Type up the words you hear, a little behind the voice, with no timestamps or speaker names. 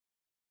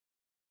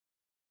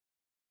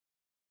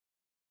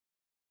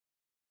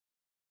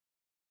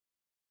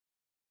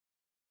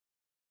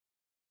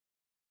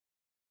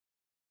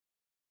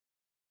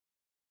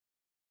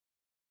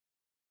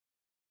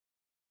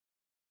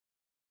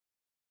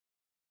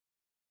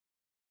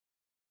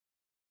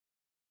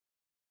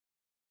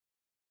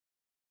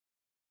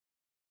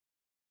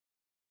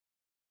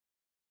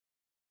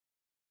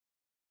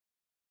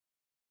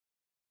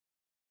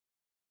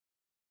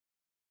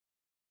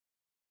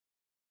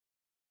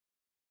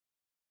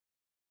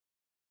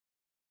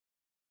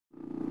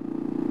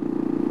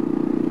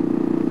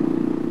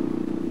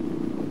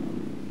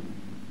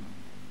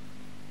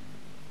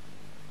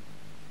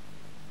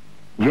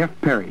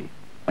Geoff Perry,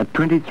 at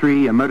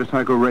 23, a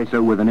motorcycle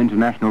racer with an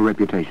international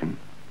reputation.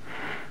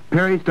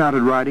 Perry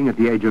started riding at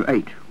the age of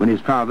 8 when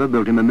his father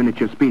built him a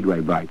miniature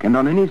speedway bike, and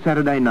on any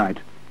Saturday night,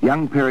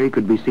 young Perry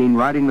could be seen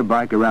riding the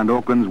bike around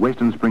Auckland's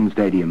Western Spring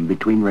Stadium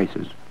between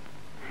races.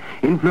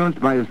 Influenced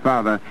by his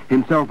father,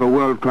 himself a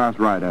world-class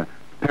rider,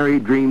 Perry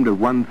dreamed of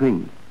one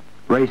thing: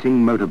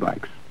 racing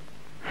motorbikes.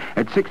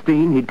 At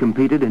 16, he'd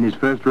competed in his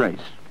first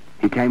race.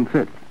 He came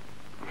 5th.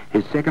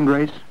 His second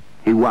race,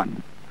 he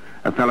won.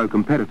 A fellow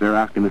competitor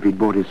asked him if he'd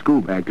bought his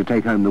school bag to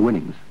take home the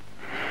winnings.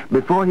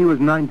 Before he was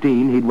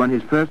 19, he'd won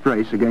his first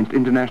race against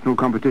international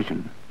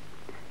competition.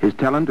 His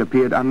talent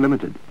appeared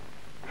unlimited.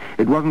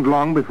 It wasn't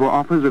long before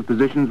offers of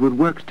positions with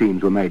works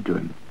teams were made to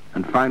him,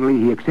 and finally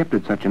he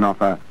accepted such an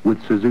offer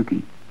with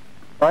Suzuki.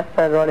 I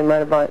started riding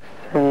motorbikes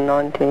in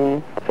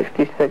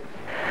 1966.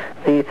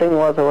 The thing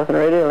was, I wasn't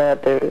really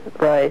allowed to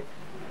race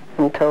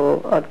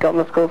until I'd got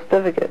my school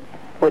certificate,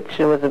 which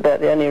was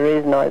about the only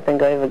reason I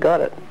think I ever got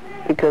it,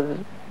 because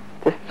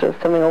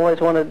just something I always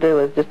wanted to do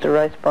was just to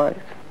race bikes.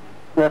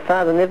 My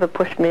father never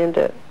pushed me into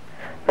it.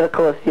 But of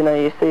course, you know,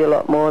 you see a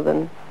lot more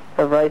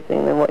of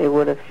racing than what you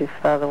would if your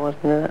father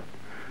wasn't in it.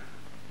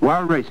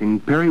 While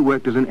racing, Perry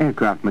worked as an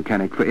aircraft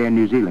mechanic for Air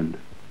New Zealand.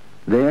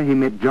 There he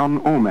met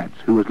John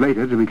Allmatz, who was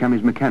later to become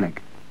his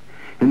mechanic.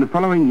 In the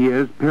following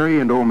years,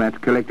 Perry and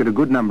Allmatz collected a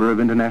good number of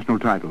international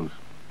titles.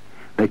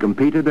 They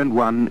competed and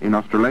won in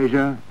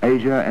Australasia,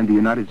 Asia, and the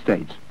United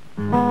States.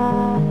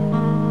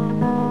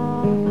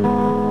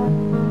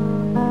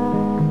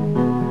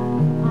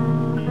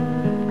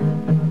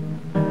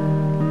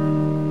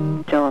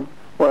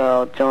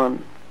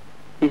 John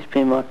used to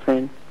be my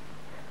friend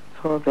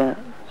for about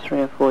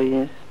 3 or 4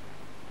 years.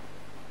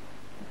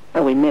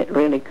 And we met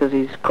really because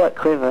he's quite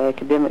clever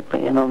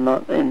academically and I'm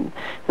not, and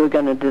we were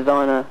going to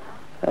design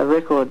a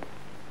record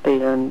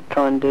beater and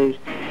try and do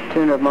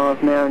 200 miles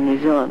an hour in New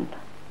Zealand.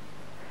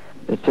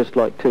 It's just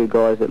like two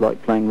guys that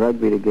like playing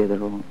rugby together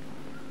or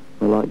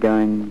like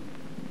going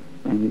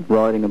and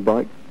riding a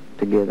bike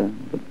together.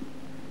 But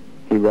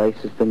he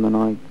races them and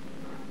I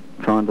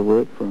trying to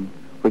work for him.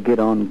 We get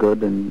on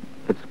good and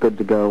it's good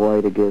to go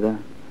away together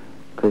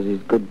because he's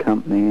good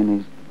company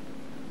and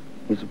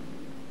he's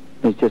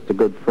just a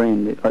good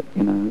friend.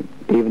 You know,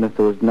 even if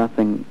there was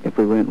nothing, if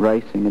we weren't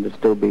racing, it'd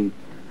still be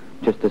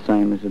just the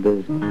same as it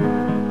is.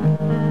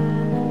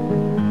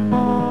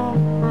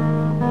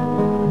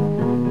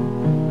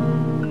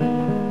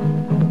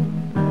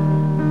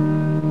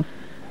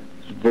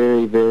 He's a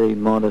very, very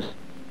modest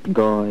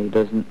guy. He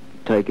doesn't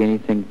take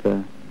anything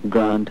for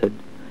granted.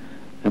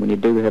 And when you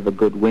do have a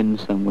good win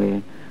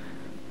somewhere,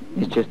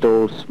 he's just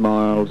all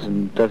smiles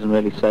and doesn't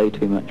really say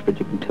too much, but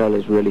you can tell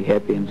he's really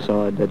happy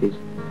inside that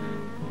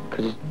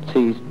because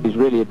he's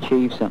really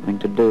achieved something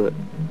to do it.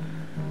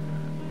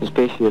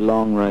 Especially a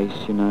long race,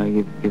 you know,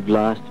 you've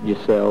lasted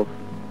yourself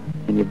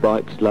and your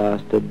bike's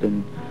lasted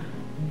and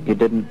you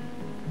didn't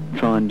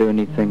try and do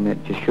anything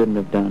that you shouldn't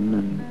have done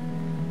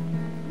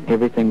and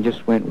everything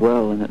just went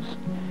well, and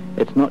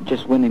it's not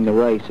just winning the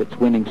race, it's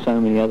winning so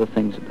many other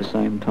things at the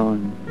same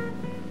time.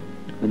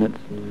 And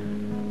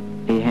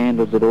he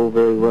handles it all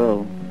very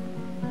well.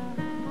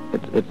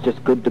 It's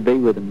just good to be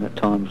with him at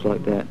times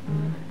like that,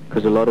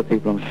 because a lot of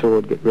people, I'm sure,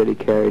 would get really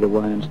carried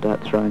away and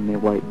start throwing their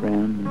weight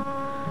around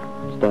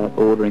and start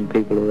ordering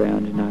people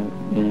around. You know,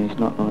 he's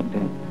not like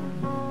that.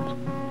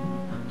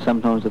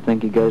 Sometimes I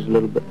think he goes a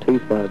little bit too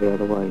far the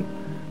other way.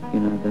 You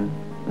know,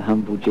 the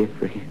humble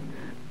Geoffrey.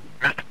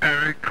 Mr.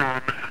 Perry, call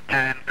Mrs.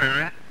 Jan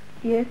Perry.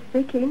 Yes,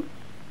 speaking.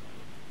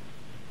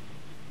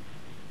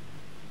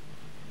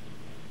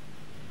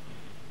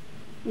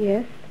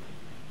 Yes.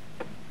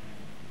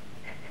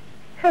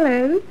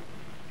 Hello.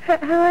 How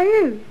are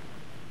you?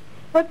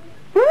 What?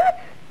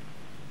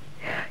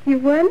 You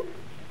won?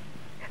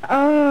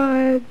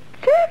 Oh,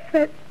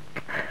 Geoff,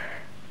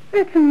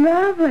 that's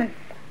marvellous.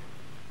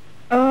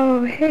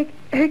 Oh,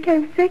 who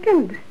came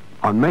second?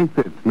 On May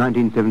 5th,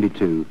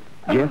 1972,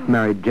 Geoff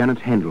married Janet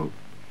Hendel.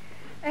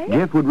 Eh?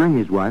 Geoff would ring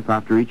his wife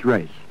after each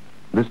race,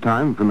 this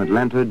time from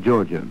Atlanta,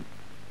 Georgia.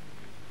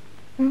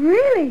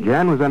 Really?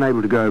 Jan was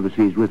unable to go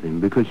overseas with him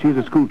because she's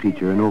a school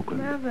teacher in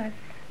Auckland. Marvellous.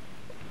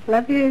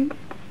 Love you.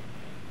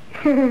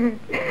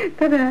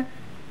 Ta-da.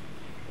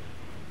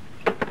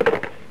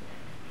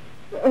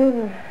 I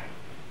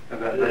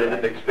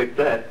didn't expect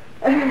that.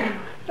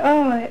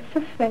 Oh, it's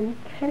so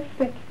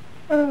fantastic.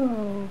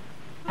 Oh.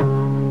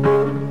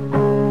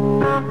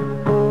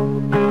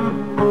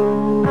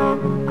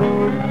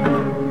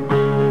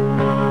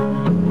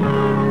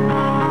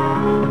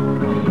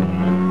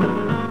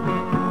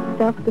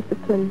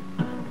 Self-discipline.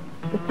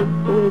 This is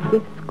where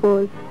Geoff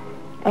scores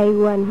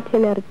A1,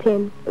 10 out of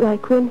 10.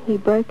 Like when he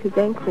broke his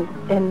ankle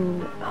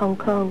in Hong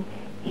Kong,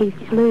 he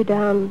flew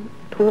down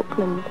to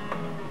Auckland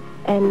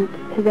and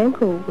his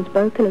ankle was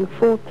broken in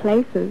 4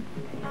 places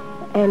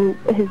and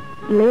his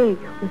leg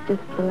was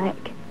just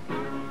black.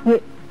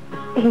 Yet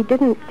he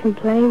didn't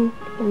complain,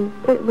 and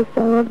it was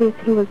so obvious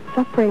he was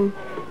suffering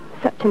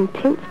such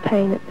intense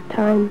pain at the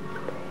time,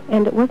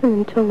 and it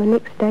wasn't until the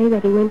next day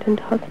that he went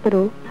into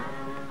hospital.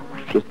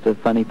 Just a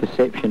funny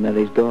perception that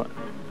he's got.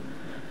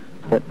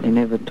 but he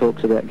never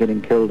talks about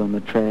getting killed on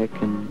the track,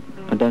 and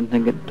I don't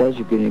think it does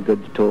you any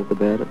good to talk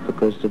about it,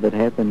 because if it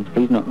happens,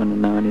 he's not going to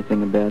know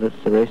anything about it,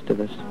 it's the rest of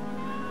us.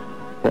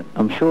 But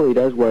I'm sure he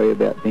does worry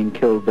about being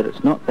killed, but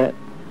it's not that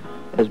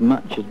as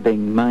much as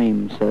being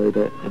maimed, so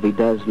that if he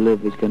does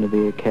live, he's going to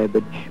be a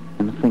cabbage.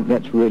 And I think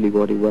that's really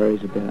what he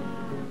worries about.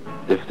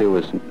 If there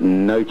was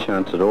no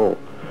chance at all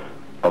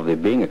of there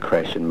being a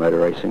crash in motor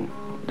racing,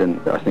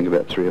 then I think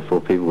about 3 or 4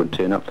 people would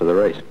turn up for the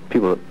race.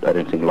 People, I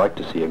don't think, like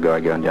to see a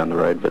guy going down the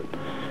road, but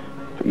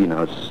you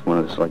know, it's one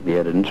of those, like, the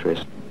added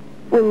interest.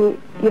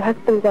 When your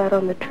husband's out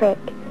on the track,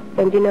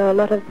 and you know a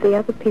lot of the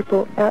other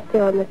people out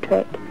there on the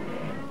track,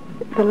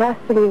 the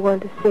last thing you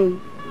want to see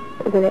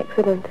is an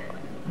accident.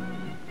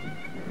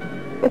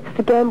 It's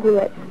the gamble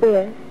that's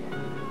there.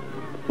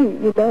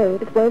 You know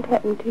it won't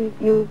happen to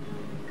you.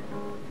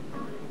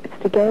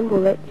 It's the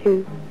gamble that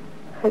you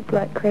hope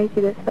like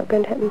crazy that's not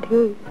going to happen to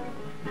you.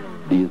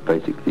 He is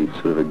basically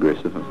sort of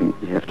aggressive. I think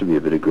you have to be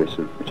a bit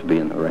aggressive to be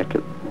in the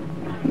racket,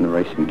 in the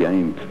racing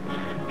game.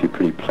 If you're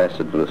pretty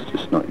placid, but it's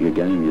just not your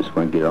game, you just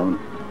won't get on.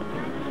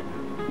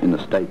 In the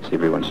States,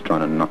 everyone's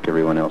trying to knock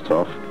everyone else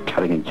off,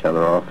 cutting each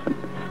other off, and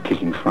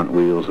kicking front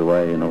wheels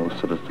away and all this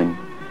sort of thing.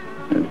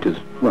 And because,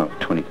 well,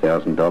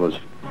 $20,000,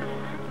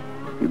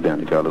 you're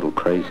bound to go a little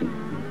crazy.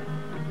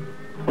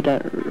 I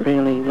don't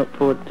really look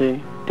forward to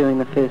doing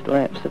the first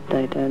laps at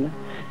Daytona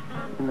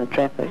in the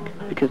traffic,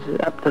 because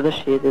up to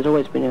this year there's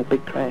always been a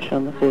big crash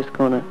on the first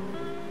corner.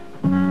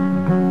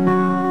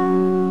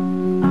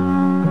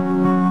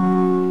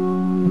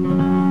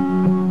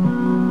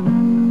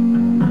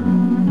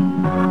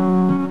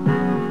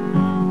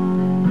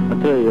 I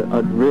tell you,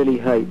 I'd really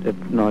hate, if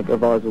I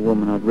was a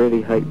woman, I'd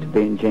really hate to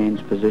be in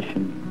Jan's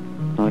position.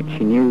 Like,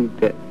 she knew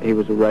that he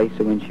was a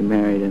racer when she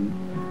married him,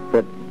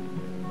 but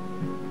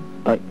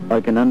I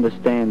can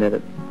understand that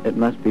it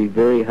must be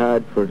very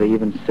hard for her to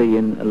even see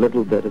in a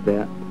little bit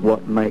about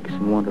what makes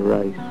him want to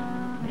race.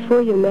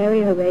 Before you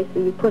marry a racer,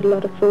 you put a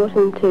lot of thought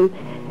into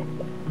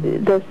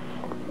this,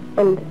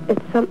 and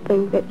it's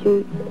something that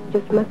you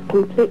just must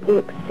completely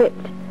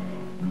accept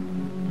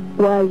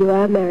while you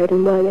are married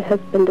and while your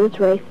husband is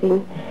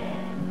racing.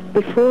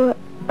 Before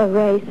a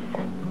race,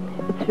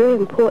 it's very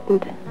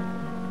important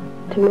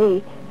to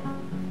me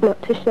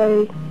not to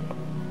show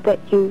that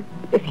you,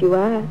 if you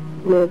are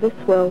nervous,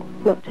 well,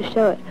 not to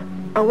show it.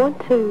 I want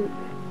to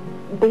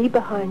be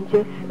behind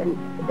Geoff in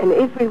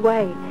every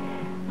way.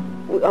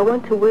 I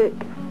want to work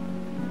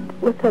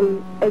with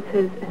him as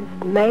his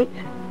mate,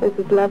 as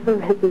his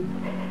lover, as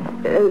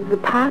a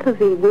part of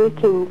the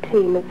working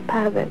team, as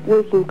part of that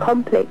working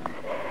complex.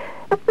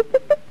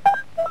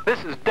 This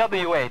is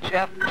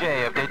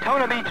WHFJ of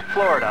Daytona Beach,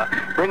 Florida,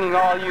 bringing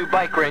all you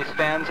bike race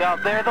fans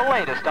out there the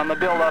latest on the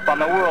build-up on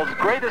the world's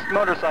greatest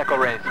motorcycle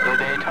race, the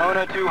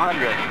Daytona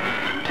 200.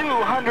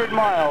 200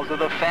 miles of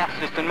the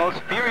fastest and most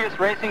furious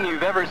racing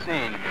you've ever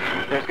seen.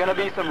 There's going to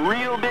be some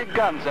real big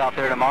guns out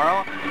there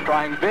tomorrow,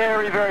 trying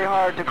very, very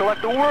hard to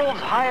collect the world's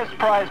highest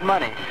prize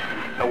money.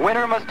 The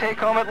winner must take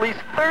home at least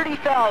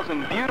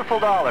 $30,000 beautiful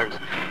dollars.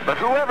 But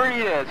whoever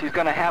he is, he's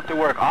going to have to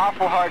work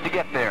awful hard to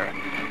get there.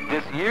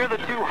 This year, the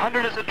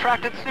 200 has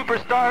attracted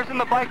superstars in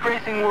the bike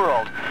racing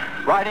world.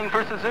 Riding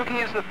for Suzuki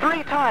is the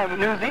 3-time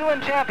New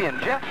Zealand champion,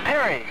 Geoff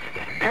Perry.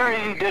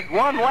 Perry did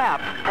 1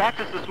 lap,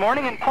 practiced this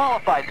morning, and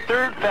qualified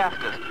 3rd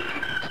fastest.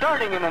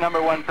 Starting in the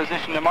 #1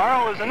 position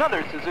tomorrow is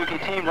another Suzuki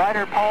team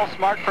rider, Paul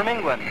Smart from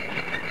England.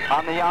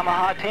 On the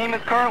Yamaha team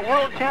is current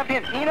world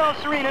champion Eno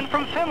Saarinen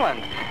from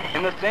Finland.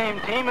 In the same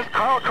team is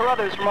Kel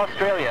Carruthers from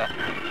Australia.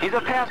 He's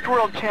a past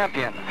world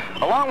champion.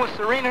 Along with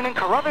Saarinen and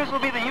Carruthers will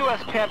be the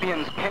U.S.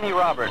 champions Kenny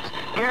Roberts,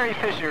 Gary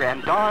Fisher,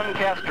 and Don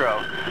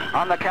Castro.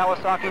 On the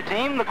Kawasaki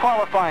team, the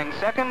qualifying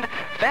 2nd,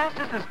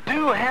 fastest is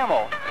Stu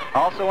Hamill.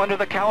 Also under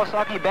the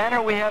Kawasaki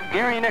banner, we have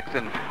Gary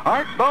Nixon,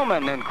 Art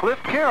Bowman, and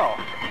Cliff Carroll.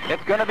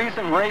 It's going to be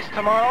some race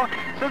tomorrow.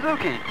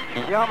 Suzuki,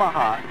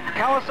 Yamaha,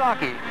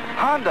 Kawasaki,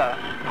 Honda,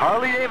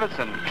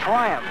 Harley-Davidson,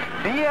 Triumph,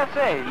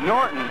 BSA,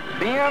 Norton,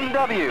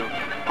 BMW.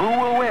 Who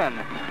will win?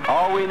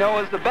 All we know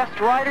is the best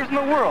riders in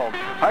the world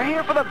are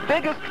here for the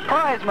biggest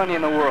prize money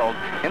in the world,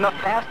 in the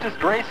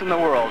fastest race in the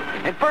world,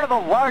 in front of the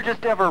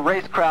largest ever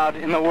race crowd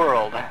in the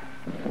world.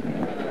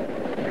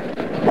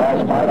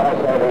 Paul Smart,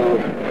 also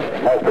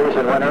the most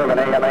recent winner of an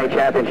AMA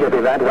championship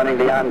event, winning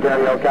the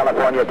Ontario,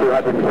 California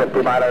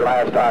 250-miler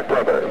last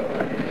October.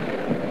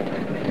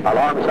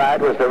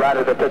 Alongside was the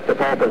rider that took the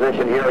pole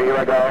position here a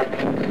year ago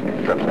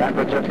from San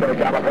Francisco,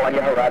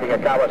 California, riding a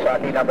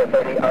Kawasaki number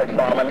 30, Art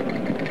Bowman,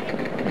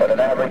 with an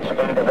average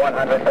speed of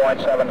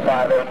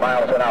 100.758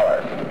 miles an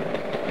hour.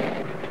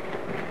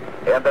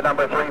 In the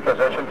number 3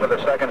 position for the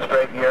 2nd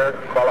straight year,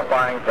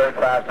 qualifying 3rd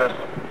fastest,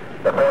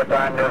 the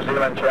 4-time New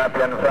Zealand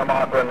champion from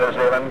Auckland, New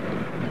Zealand.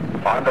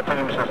 On the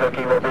Team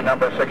Suzuki will be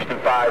number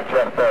 65,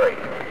 Geoff Perry.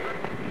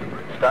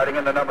 Starting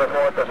in the number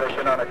 4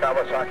 position on a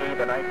Kawasaki,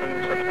 the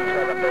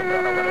 1967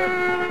 Daytona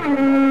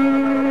winner.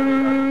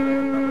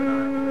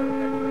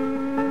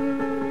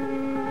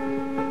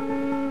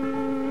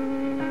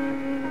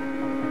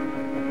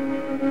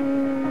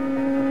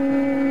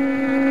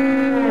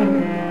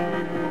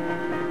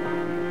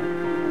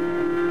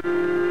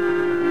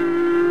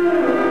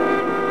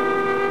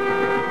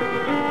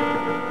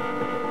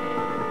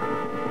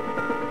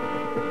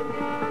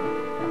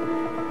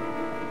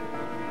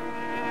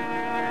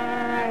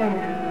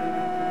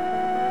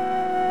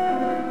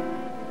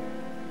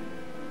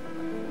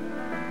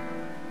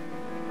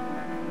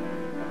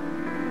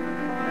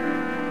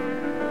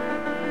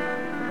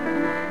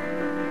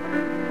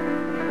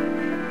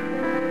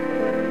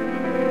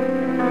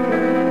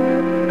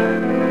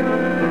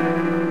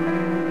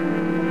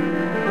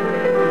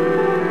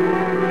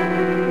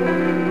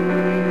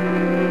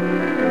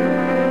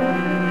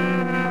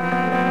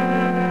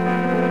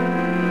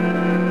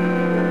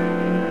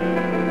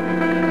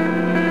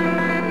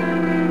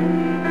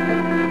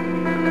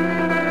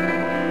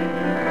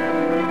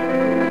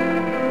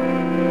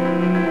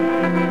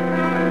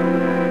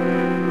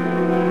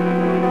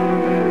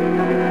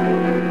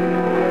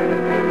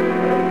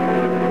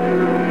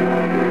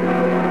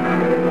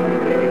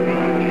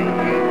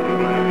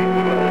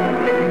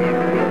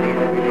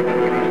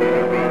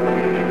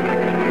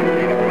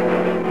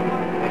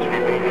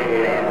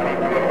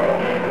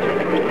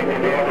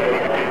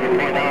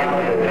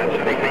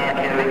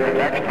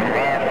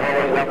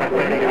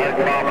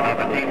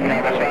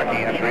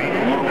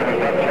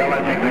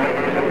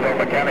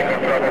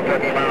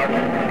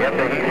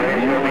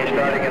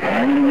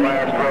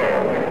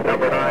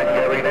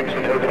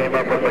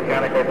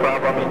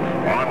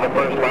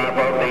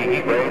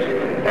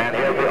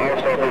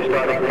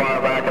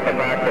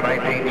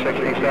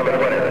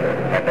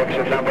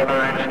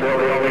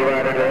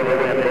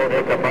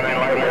 took a fine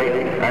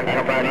lightly, and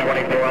come back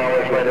 24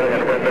 hours later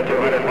and win the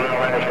 200-mile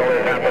national.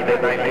 It happened in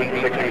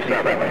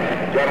 1967.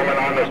 Gentlemen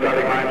on the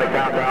starting line, the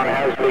countdown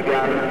has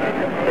begun.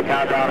 The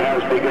countdown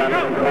has begun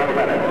in 4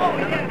 minutes.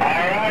 I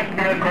ask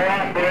your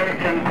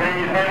cooperation,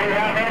 please. We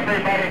have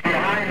everybody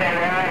behind the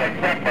line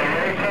except the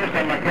racers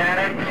and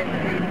mechanics.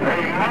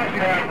 We must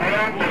have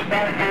room to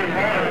start these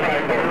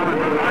motorcycles.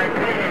 I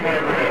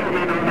pleadingly beg.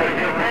 If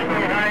you get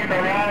behind the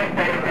line,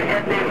 they can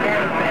get these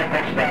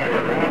motorcycles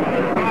started.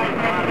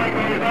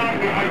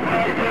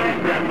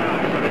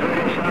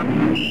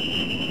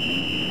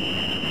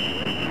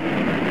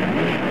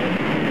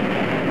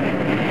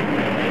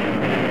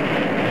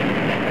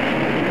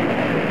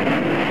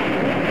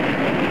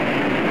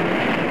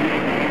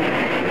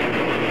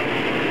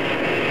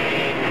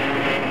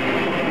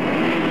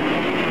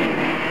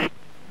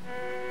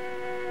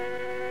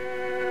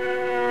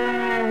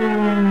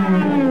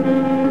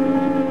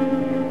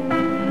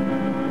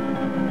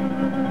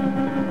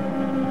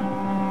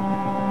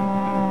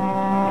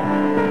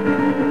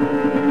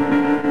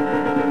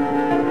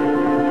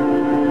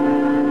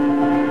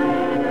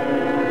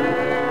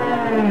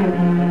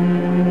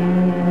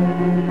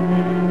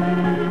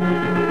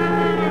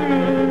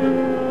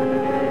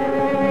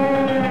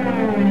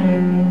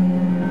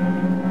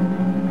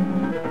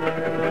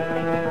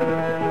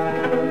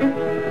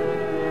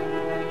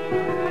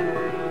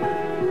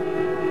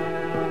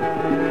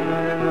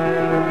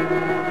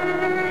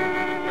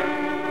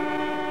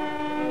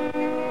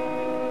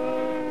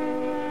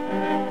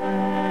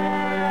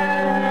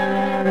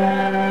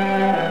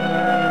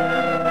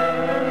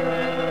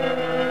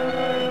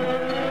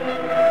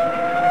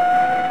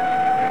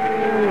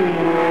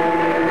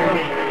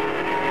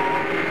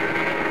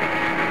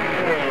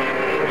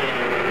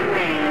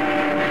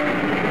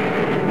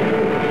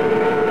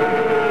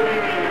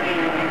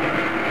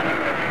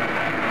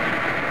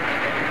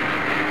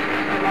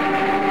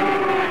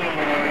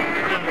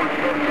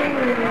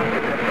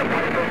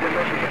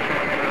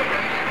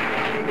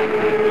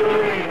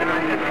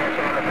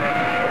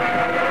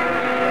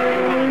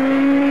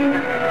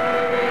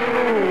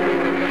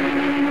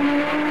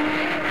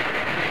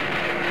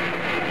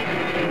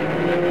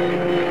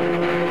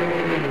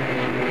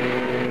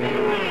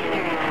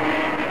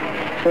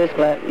 First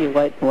lap, you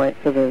wait and wait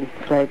for the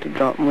flag to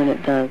drop, and when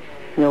it does,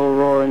 you all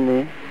roar in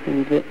there.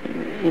 And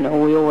you know,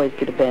 we always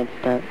get a bad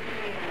start.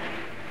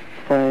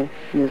 So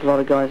there's a lot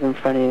of guys in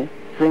front of you.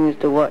 The thing is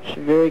to watch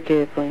very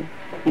carefully.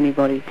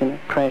 Anybody can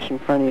crash in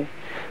front of you.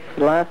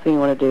 So the last thing you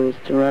want to do is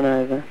to run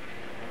over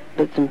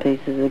bits and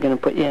pieces that are going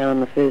to put you out on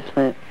the first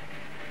lap.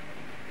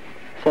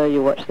 So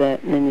you watch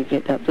that, and then you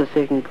get up to the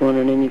second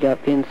corner, and then you go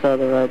up the inside of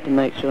the road to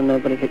make sure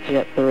nobody hits you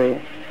up the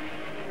rear.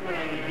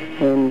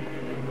 And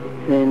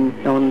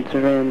then on to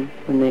around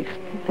the next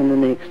and the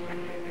next.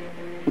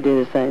 You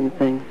do the same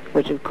thing,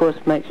 which of course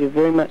makes you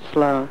very much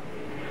slower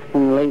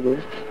than the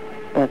leaders,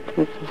 but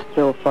this is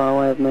still a far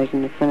way of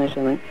making the finish,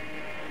 I think.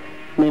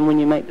 And then when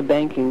you make the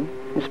banking,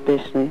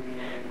 especially,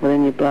 well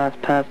then you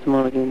blast past them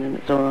all again and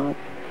it's alright.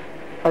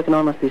 I can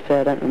honestly say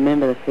I don't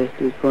remember the first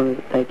two corners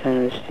at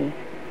Daytona this year,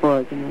 or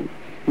I can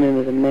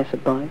remember the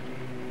massive bikes.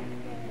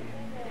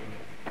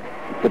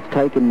 It's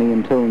taken me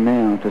until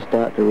now to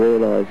start to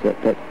realise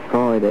that that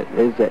guy that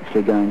is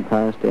actually going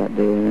past out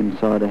there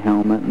inside a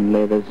helmet and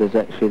leathers is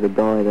actually the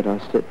guy that I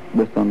sit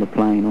with on the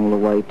plane all the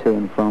way to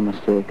and from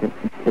a circuit.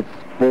 It's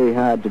very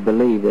hard to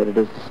believe that it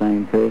is the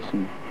same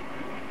person.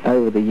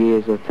 Over the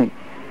years, I think,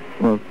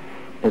 well,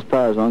 as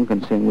far as I'm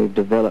concerned, we've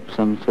developed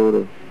some sort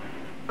of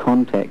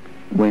contact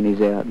when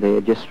he's out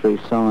there, just through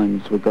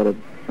signs. We've got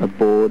a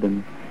board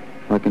and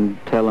I can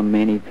tell him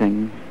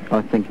anything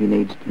I think he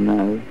needs to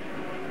know.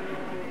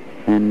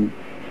 And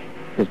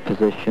his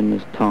position,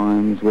 his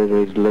times,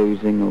 whether he's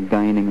losing or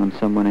gaining on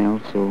someone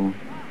else, or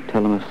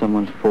tell him if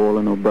someone's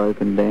fallen or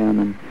broken down,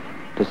 and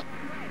just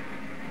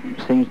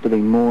seems to be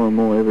more and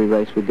more every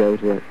race we go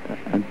to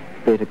a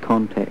better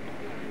contact.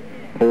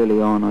 Early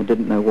on I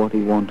didn't know what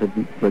he wanted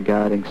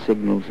regarding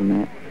signals and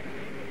that,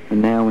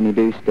 and now when you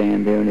do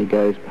stand there and he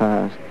goes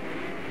past,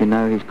 you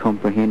know he's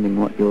comprehending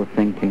what you're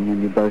thinking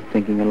and you're both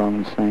thinking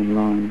along the same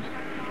lines.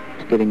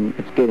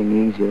 It's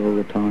getting easier all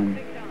the time.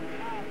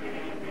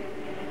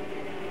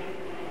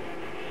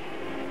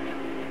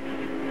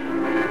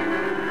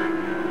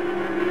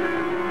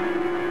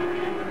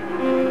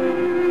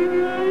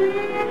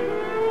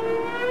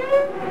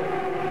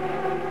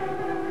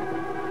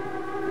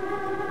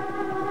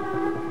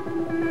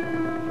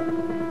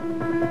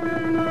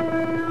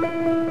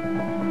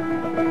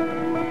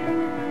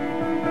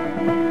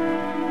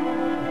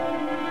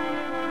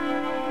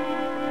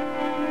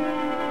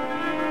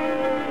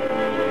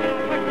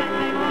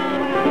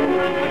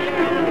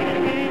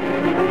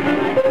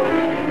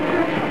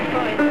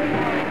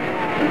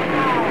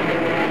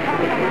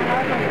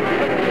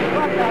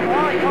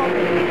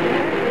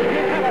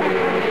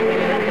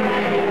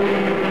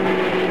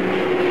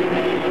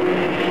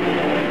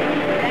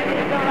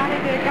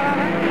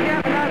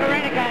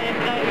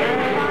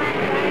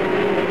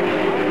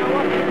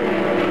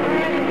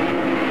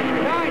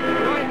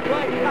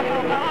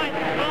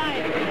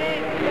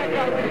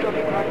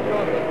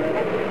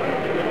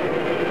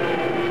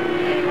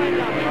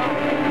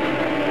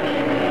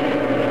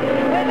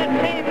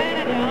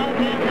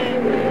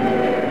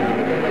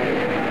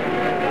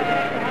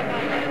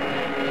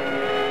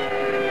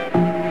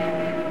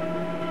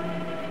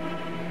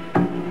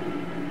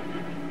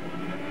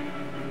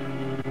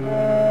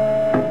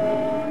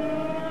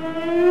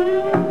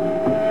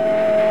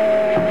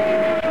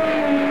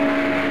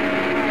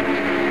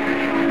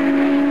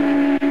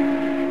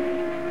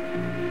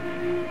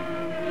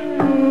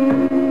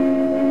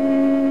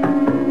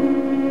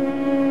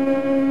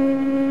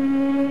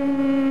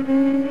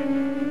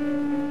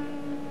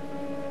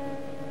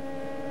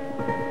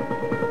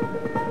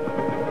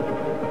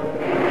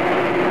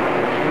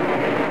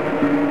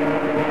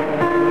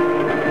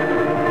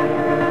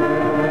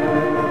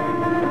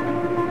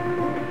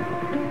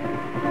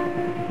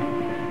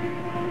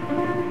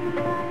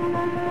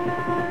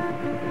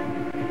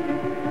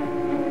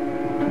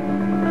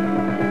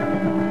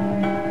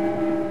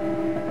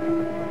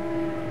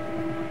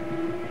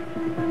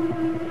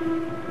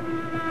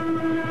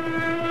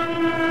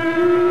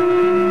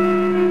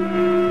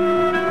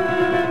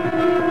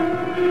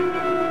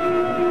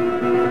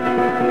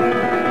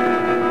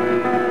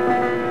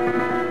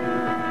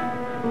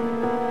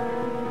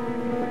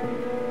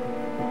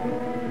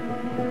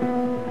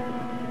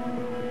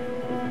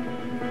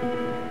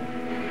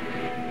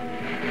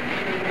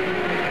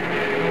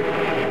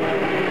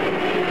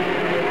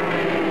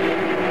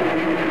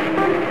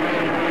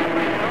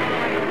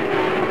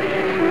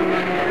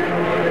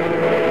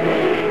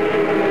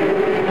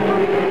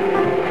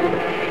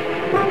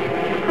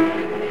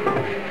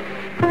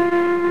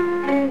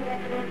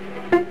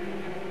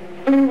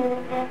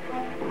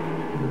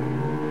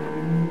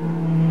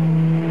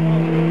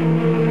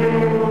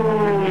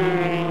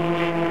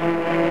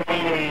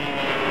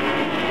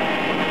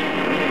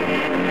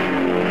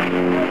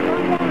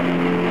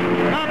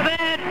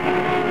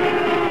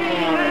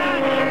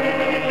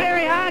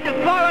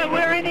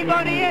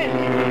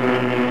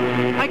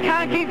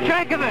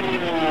 back of it.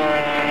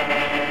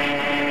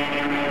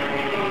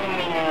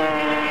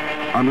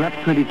 On lap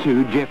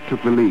 22, Geoff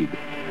took the lead.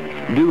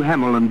 Du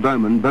Hamel and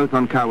Bowman, both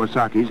on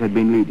Kawasaki's, had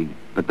been leading,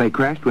 but they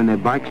crashed when their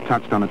bikes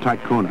touched on a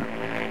tight corner.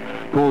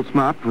 Paul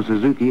Smart for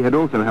Suzuki had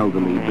also held the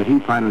lead, but he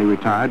finally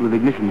retired with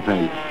ignition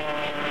failure.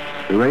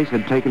 The race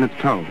had taken its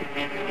toll.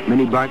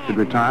 Many bikes had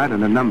retired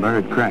and a number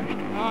had crashed.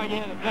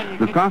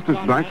 The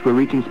fastest bikes were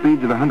reaching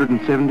speeds of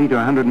 170 to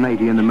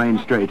 180 in the main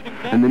straight,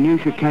 and the new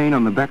chicane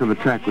on the back of the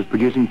track was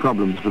producing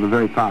problems for the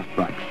very fast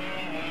bikes.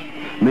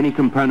 Many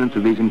components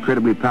of these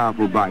incredibly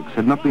powerful bikes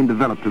had not been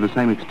developed to the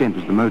same extent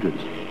as the motors.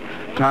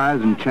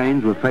 Tires and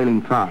chains were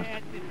failing fast.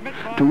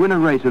 To win a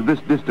race of this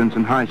distance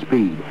and high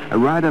speed, a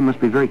rider must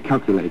be very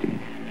calculating.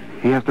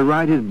 He has to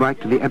ride his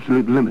bike to the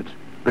absolute limit,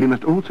 but he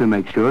must also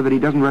make sure that he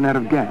doesn't run out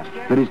of gas,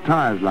 that his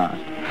tires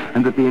last,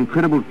 and that the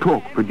incredible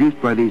torque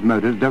produced by these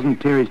motors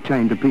doesn't tear his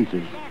chain to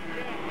pieces.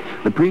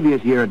 The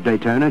previous year at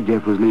Daytona,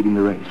 Geoff was leading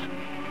the race.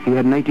 He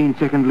had an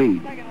 18-second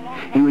lead.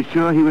 He was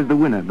sure he was the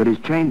winner, but his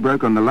chain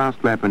broke on the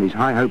last lap and his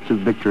high hopes of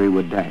victory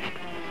were dashed.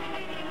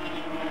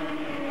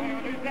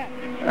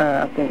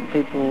 I think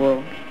people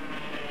will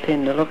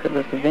tend to look at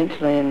this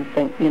eventually and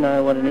think, you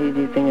know, what an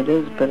easy thing it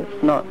is, but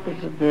it's not.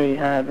 It's a very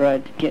hard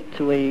road to get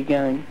to where you're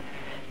going.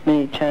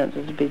 Many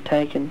chances to be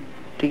taken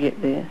to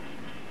get there.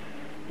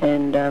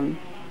 And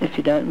if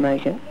you don't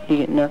make it, you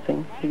get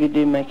nothing. If you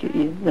do make it,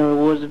 the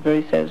rewards are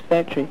very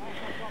satisfactory.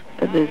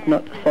 But there's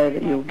not to say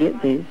that you'll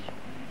get these,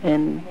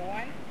 and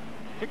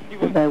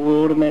that they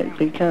will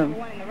automatically come.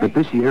 But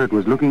this year it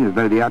was looking as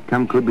though the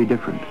outcome could be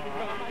different.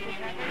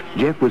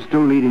 Geoff was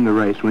still leading the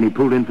race when he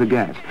pulled in for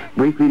gas,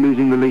 briefly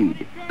losing the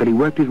lead, but he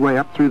worked his way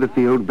up through the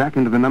field back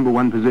into the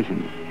 #1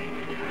 position.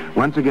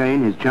 Once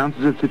again, his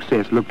chances of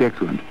success looked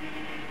excellent,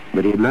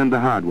 but he had learned the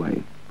hard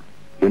way.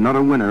 You're not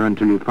a winner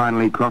until you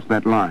finally cross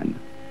that line.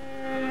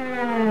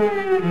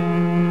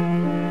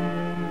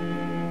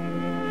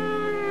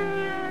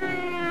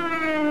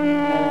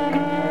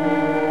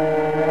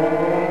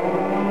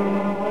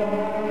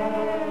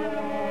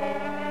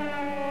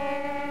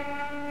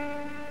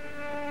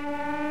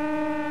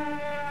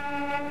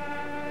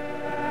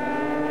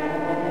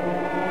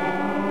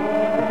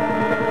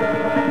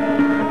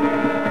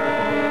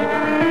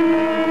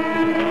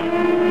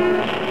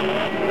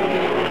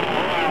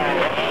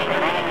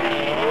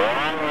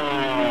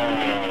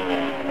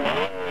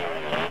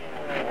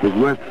 His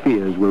worst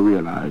fears were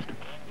realized.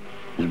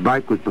 His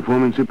bike was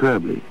performing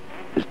superbly.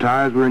 His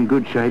tires were in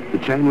good shape, the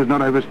chain was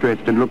not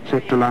overstretched and looked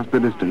set to last the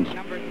distance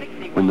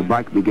when the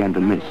bike began to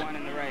miss.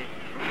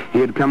 He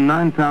had come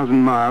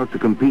 9,000 miles to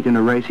compete in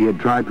a race he had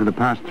tried for the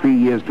past 3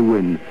 years to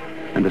win,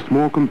 and a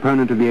small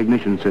component of the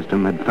ignition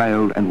system had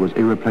failed and was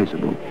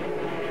irreplaceable.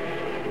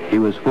 He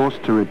was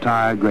forced to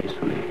retire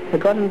gracefully. I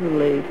got into the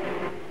lead,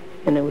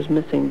 and it was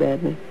missing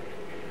badly.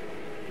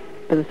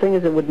 But the thing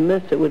is, it would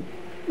miss,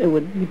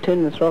 you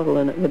turn the throttle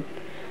and it would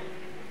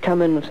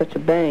come in with such a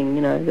bang,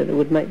 you know, that it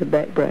would make the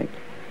back break.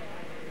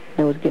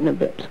 It was getting a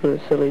bit sort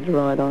of silly to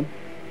ride on.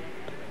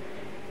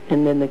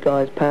 And then the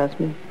guys passed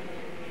me.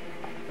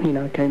 You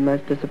know, I came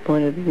most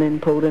disappointed and then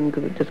pulled in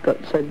because it just got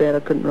so bad I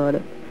couldn't ride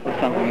it. It's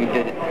something you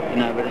did, you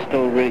know, but it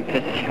still really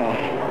pisses you off.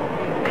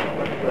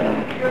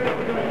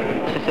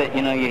 It's just that,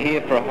 you know, you're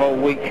here for a whole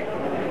week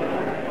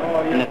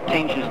and the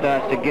tension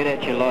starts to get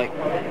at you. Like,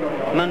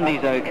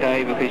 Monday's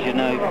okay because you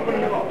know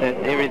that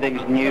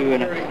everything's new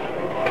and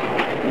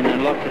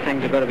lots of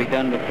things have got to be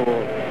done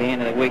before the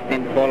end of the week.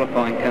 Then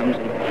qualifying comes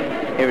and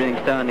everything's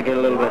starting to get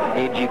a little bit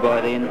edgy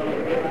by then.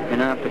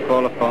 And after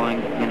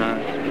qualifying, you know,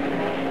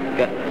 it's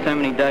got so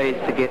many days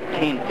to get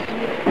tense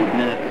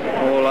and it's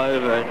all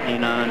over, you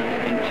know,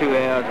 in 2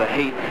 hours of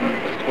heat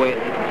and sweat.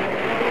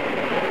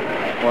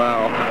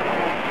 Wow.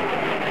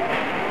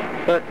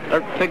 But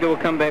I figure we'll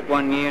come back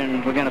 1 year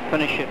and we're going to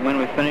finish it. When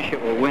we finish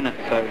it, we'll win it.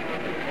 So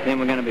then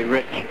we're going to be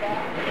rich.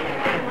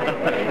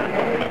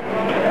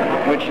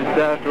 Which is,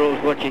 after all,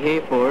 is what you're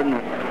here for, isn't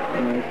it?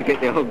 You know, to get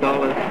the old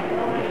dollars.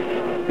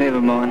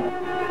 Never mind.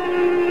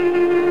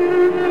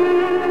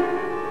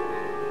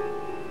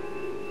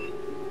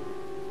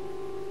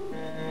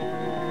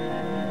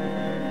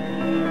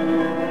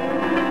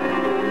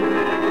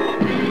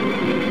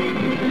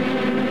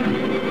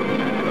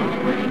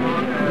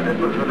 This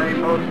was the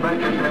name most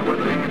mentioned. It would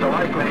be the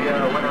likely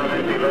winner of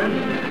this event.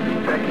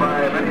 Picked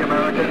by many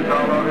Americans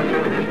all over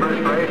to his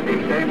first race. He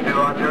came to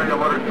Ontario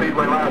Motor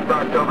Speedway last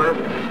October,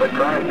 but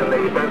crashed in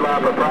the third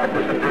lap of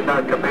practice and did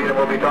not compete, and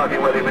we'll be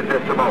talking with him in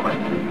just a moment.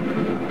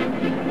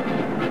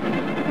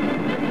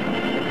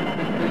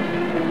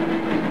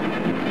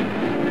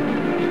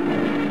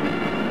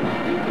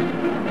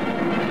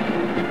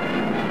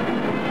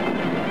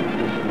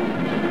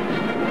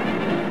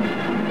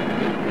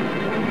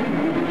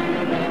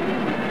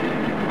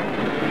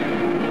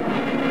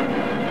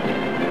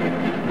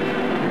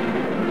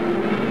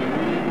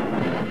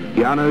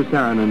 Jarno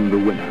Saarinen, the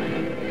winner,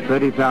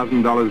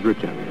 $30,000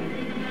 richer.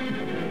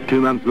 2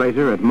 months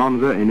later, at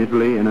Monza in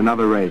Italy, in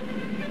another race,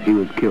 he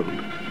was killed.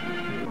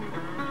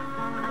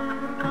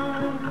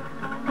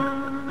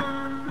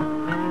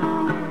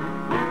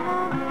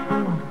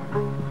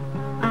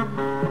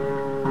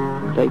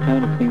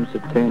 Daytona seems to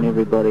turn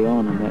everybody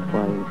on in that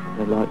way.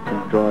 They like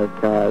to drive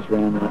cars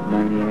around like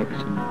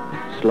maniacs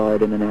and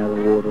slide in and out of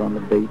the water on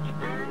the beach.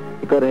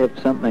 You've got to have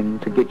something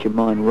to get your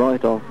mind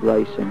right off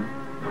racing.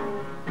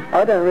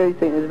 I don't really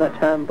think there's much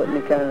harm putting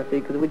the car in the sea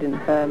because we didn't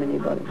harm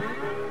anybody.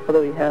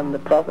 Although we harmed the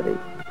property,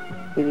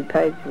 we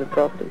paid for the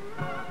property.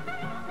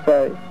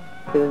 So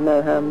there was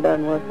no harm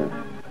done, was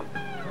there?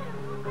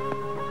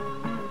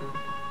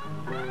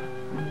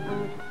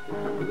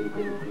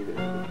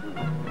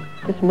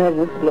 Just imagine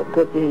this would look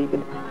good here. You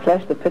could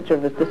flash the picture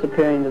of us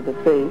disappearing into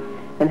the sea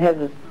and have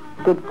this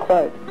good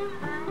quote,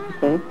 you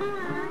see?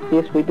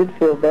 Yes, we did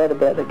feel bad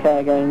about the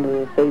car going into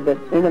the sea, but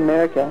in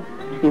America,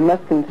 you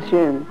must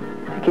consume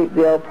to keep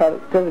the old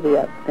productivity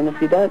up. And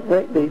if you don't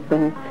wreck these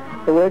things,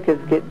 the workers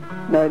get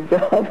no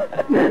job.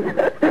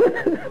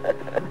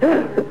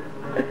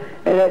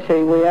 And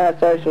actually, we are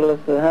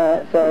socialists at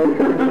heart, so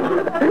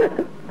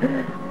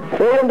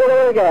freedom to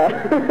let it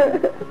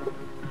go.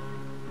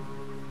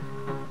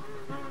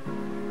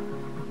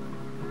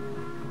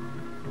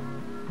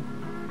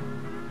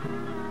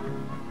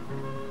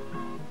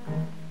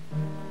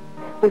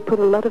 We put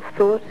a lot of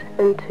thought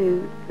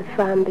into the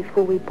farm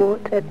before we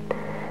bought it.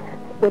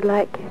 We'd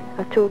like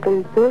our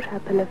children brought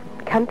up in a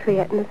country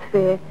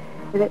atmosphere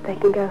that they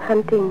can go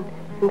hunting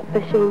and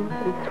fishing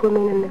and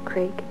swimming in the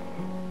creek.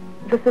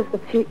 This is the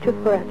future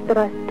for us, but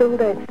I still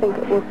don't think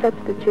it will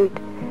substitute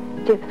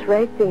Geoff's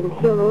racing.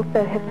 He'll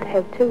also have to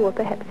have 2 or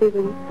perhaps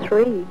even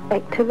 3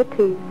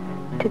 activities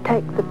to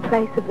take the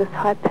place of this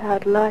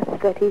high-powered life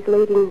that he's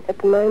leading at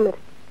the moment.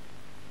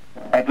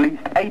 At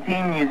least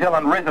 18 New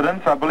Zealand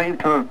residents are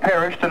believed to have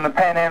perished in the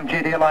Pan Am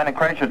jet airliner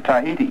crash at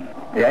Tahiti.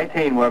 The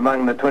 18 were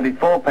among the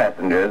 24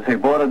 passengers who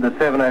boarded the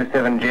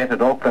 707 jet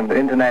at Auckland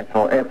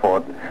International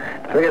Airport.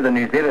 3 of the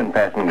New Zealand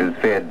passengers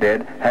feared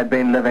dead had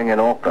been living in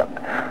Auckland.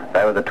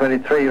 They were the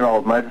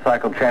 23-year-old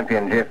motorcycle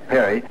champion Geoff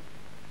Perry.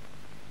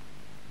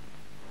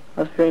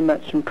 I was very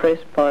much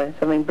impressed by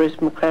something Bruce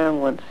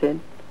McLaren once said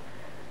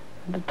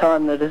at the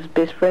time that his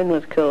best friend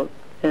was killed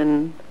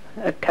in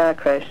a car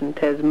crash in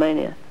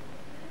Tasmania.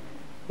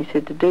 He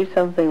said, to do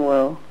something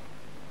well,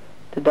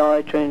 to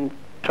die trying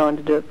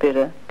to do it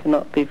better,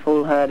 cannot be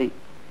foolhardy. It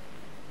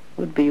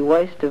would be a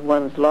waste of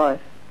one's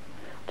life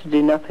to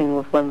do nothing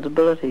with one's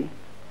ability.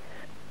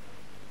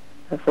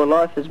 For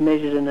life is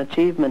measured in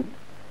achievement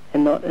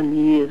and not in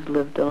years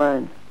lived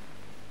alone.